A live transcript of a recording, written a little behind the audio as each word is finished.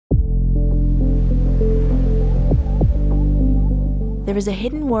is a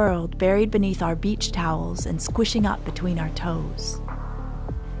hidden world buried beneath our beach towels and squishing up between our toes.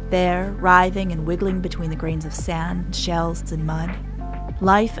 There, writhing and wiggling between the grains of sand, shells, and mud,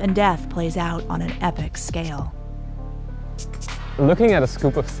 life and death plays out on an epic scale. Looking at a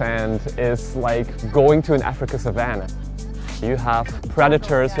scoop of sand is like going to an Africa savanna. You have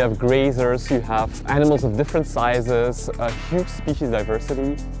predators, you have grazers, you have animals of different sizes, a huge species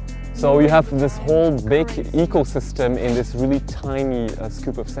diversity. So you have this whole big ecosystem in this really tiny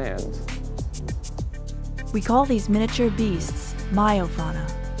scoop of sand. We call these miniature beasts meiofauna,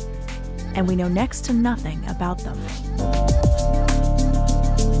 and we know next to nothing about them.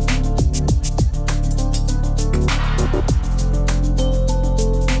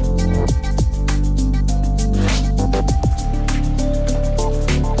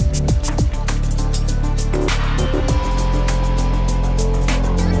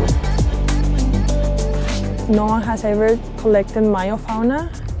 No one has ever collected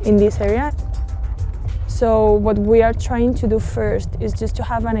meiofauna in this area. So what we are trying to do first is just to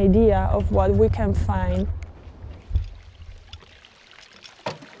have an idea of what we can find.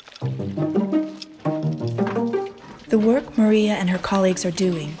 The work María and her colleagues are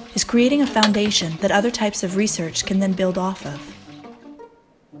doing is creating a foundation that other types of research can then build off of.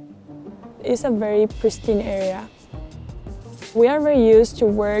 It's a very pristine area. We are very used to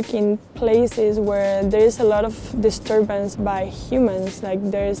work in places where there is a lot of disturbance by humans, like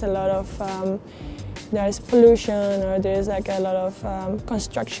there is a lot of there's pollution, or there's like a lot of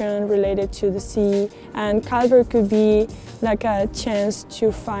construction related to the sea, and Calvert could be like a chance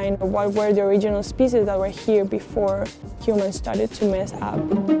to find what were the original species that were here before humans started to mess up.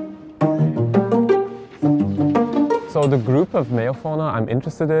 So the group of meiofauna I'm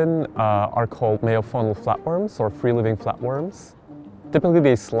interested in are called meiofaunal flatworms, or free-living flatworms. Typically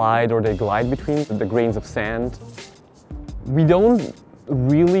they slide or they glide between the grains of sand. We don't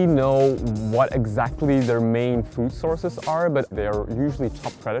really know what exactly their main food sources are, but they are usually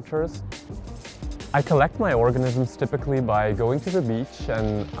top predators. I collect my organisms typically by going to the beach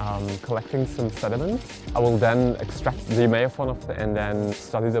and collecting some sediment. I will then extract the meiofauna and then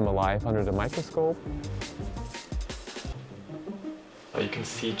study them alive under the microscope. You can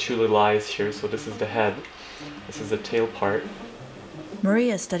see two little eyes here, so this is the head, this is the tail part.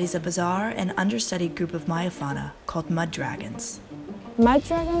 María studies a bizarre and understudied group of meiofauna called mud dragons. Mud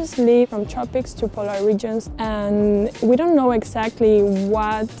dragons live from tropics to polar regions, and we don't know exactly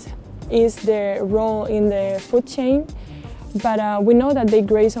what is their role in the food chain, but we know that they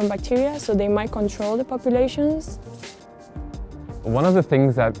graze on bacteria, so they might control the populations. One of the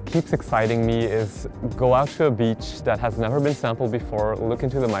things that keeps exciting me is go out to a beach that has never been sampled before, look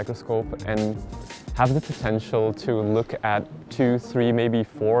into the microscope and have the potential to look at 2, 3, maybe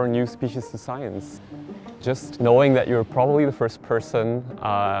 4 new species to science. Just knowing that you're probably the first person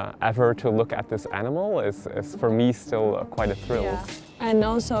ever to look at this animal is for me still quite a thrill. Yeah. And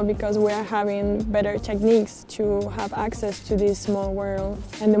also because we are having better techniques to have access to this small world.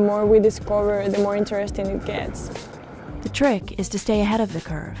 And the more we discover, the more interesting it gets. The trick is to stay ahead of the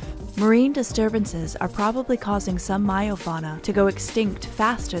curve. Marine disturbances are probably causing some meiofauna to go extinct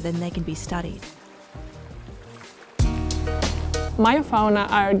faster than they can be studied. Meiofauna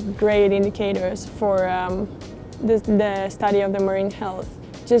are great indicators for the study of the marine health,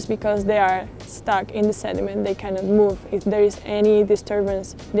 just because they are stuck in the sediment, they cannot move. If there is any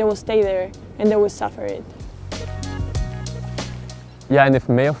disturbance, they will stay there and they will suffer it. Yeah, and if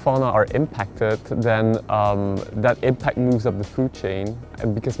meiofauna are impacted, then that impact moves up the food chain,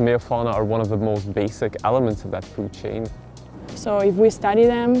 and because meiofauna are one of the most basic elements of that food chain. So if we study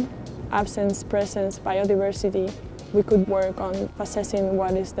them, absence, presence, biodiversity, we could work on assessing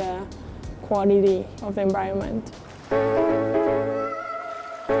what is the quality of the environment.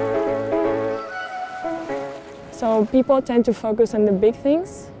 So people tend to focus on the big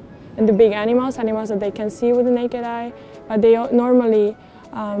things, and the big animals that they can see with the naked eye, but they normally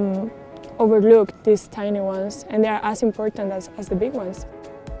overlook these tiny ones, and they are as important as the big ones.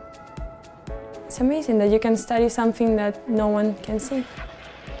 It's amazing that you can study something that no one can see.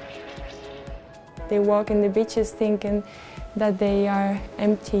 They walk in the beaches thinking that they are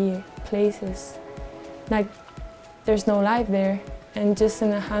empty places, like there's no life there, and just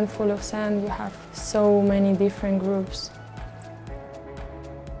in a handful of sand you have so many different groups.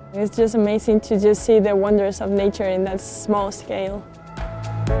 It's just amazing to just see the wonders of nature in that small scale.